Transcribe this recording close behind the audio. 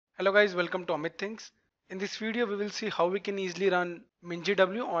Hello guys, welcome to Amit Things. In this video, we will see how we can easily run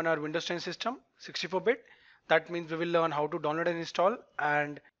MingGW on our Windows 10 system, 64-bit. That means we will learn how to download and install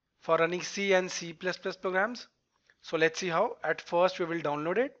and for running C and C++ programs. So let's see how. At first, we will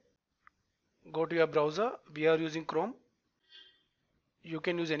download it. Go to your browser. We are using Chrome. You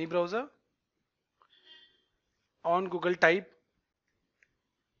can use any browser. On Google, type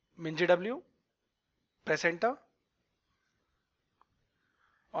MingGW. Press enter.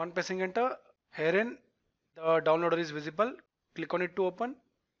 On pressing enter, herein the downloader is visible. Click on it to open.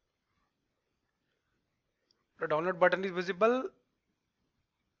 The download button is visible.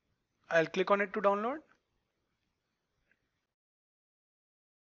 I'll click on it to download.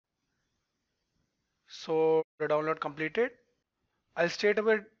 So the download completed. I'll straight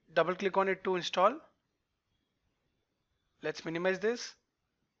away double click on it to install. Let's minimize this.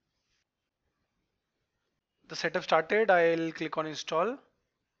 The setup started. I'll click on install.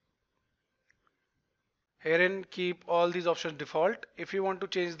 Herein keep all these options default. If you want to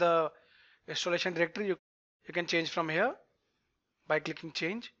change the installation directory, you can change from here by clicking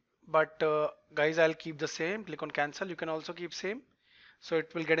change. But guys, I'll keep the same. Click on cancel. You can also keep same. So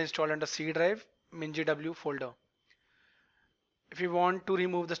it will get installed under C drive, MingGW folder. If you want to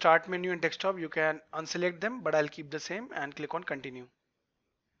remove the start menu and desktop, you can unselect them, but I'll keep the same and click on continue.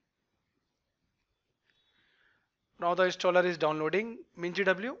 Now the installer is downloading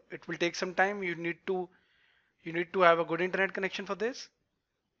MingGW. It will take some time. You need to have a good internet connection for this.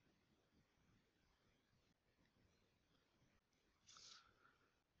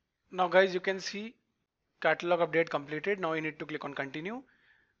 Now guys, you can see catalog update completed. Now you need to click on continue.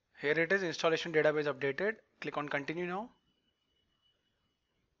 Here it is, installation database updated. Click on continue now.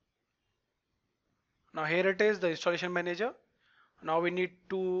 Now here it is, the installation manager. Now we need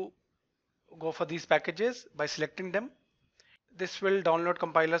to go for these packages by selecting them. This will download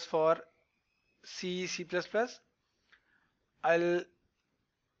compilers for C, C++. I'll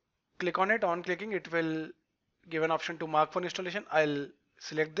click on it. On clicking, it will give an option to mark for installation. I'll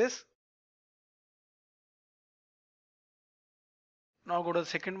select this. Now go to the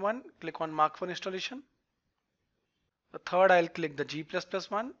second one, click on mark for installation. The third, I'll click the G++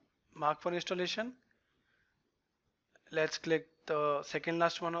 one, mark for installation. Let's click the second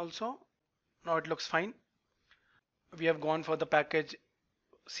last one also. Now it looks fine. We have gone for the package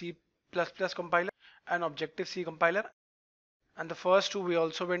C++ compiler and Objective-C compiler. And the first two, we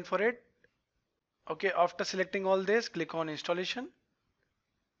also went for it. Okay, after selecting all this, click on installation.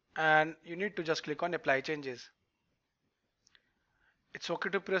 And you need to just click on apply changes. It's okay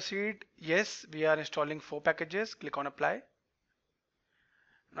to proceed. Yes, we are installing 4 packages. Click on apply.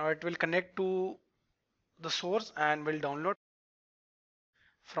 Now it will connect to the source and will download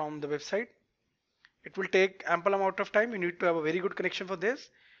from the website. It will take ample amount of time. You need to have a very good connection for this.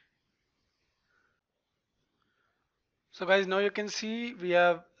 So guys, now you can see we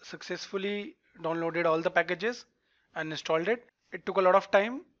have successfully downloaded all the packages and installed it. It took a lot of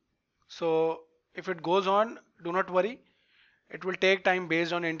time. So if it goes on, do not worry. It will take time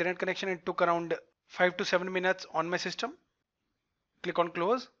based on internet connection. It took around 5 to 7 minutes on my system. Click on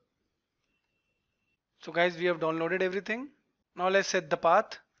close. So guys, we have downloaded everything. Now let's set the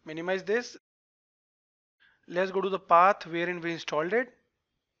path. Minimize this. Let's go to the path wherein we installed it.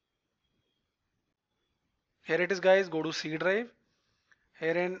 Here it is guys, go to C drive.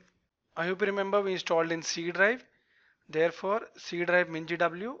 Herein, I hope you remember we installed in C drive. Therefore, C drive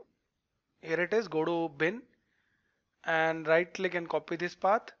MingGW. Here it is, go to bin and right click and copy this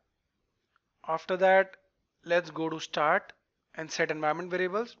path. After that, let's go to start and set environment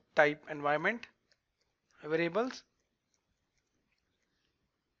variables. Type environment variables.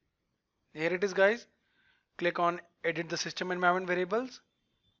 Here it is guys. Click on edit the system environment variables.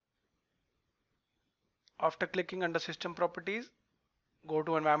 After clicking under system properties, go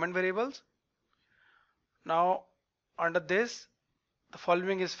to environment variables. Now under this, the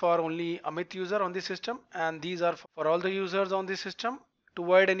following is for only Amit user on the system and these are for all the users on the system. To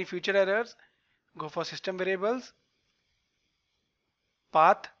avoid any future errors, go for system variables,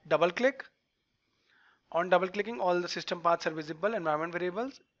 path, double click. On double clicking, all the system paths are visible, environment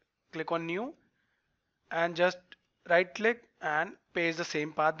variables. Click on new and just right click and paste the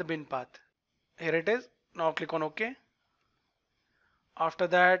same path, the bin path. Here it is. Now click on OK. After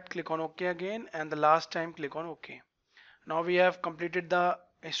that, click on OK again and the last time click on OK. Now we have completed the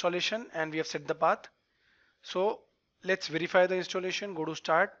installation and we have set the path. So let's verify the installation. Go to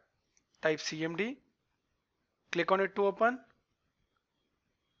start, type CMD, click on it to open.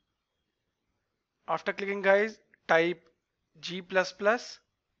 After clicking guys, type G++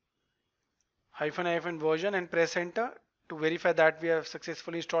 hyphen version and press enter To verify that we have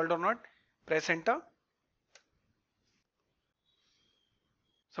successfully installed or not, press enter.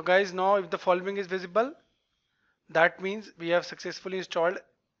 So guys, now if the following is visible, that means we have successfully installed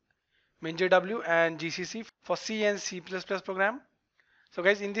MingGW and GCC for C and C++ program. So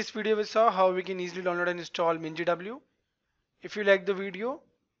guys, in this video we saw how we can easily download and install MingGW. If you like the video,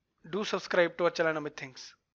 do subscribe to our channel Amit Thinks.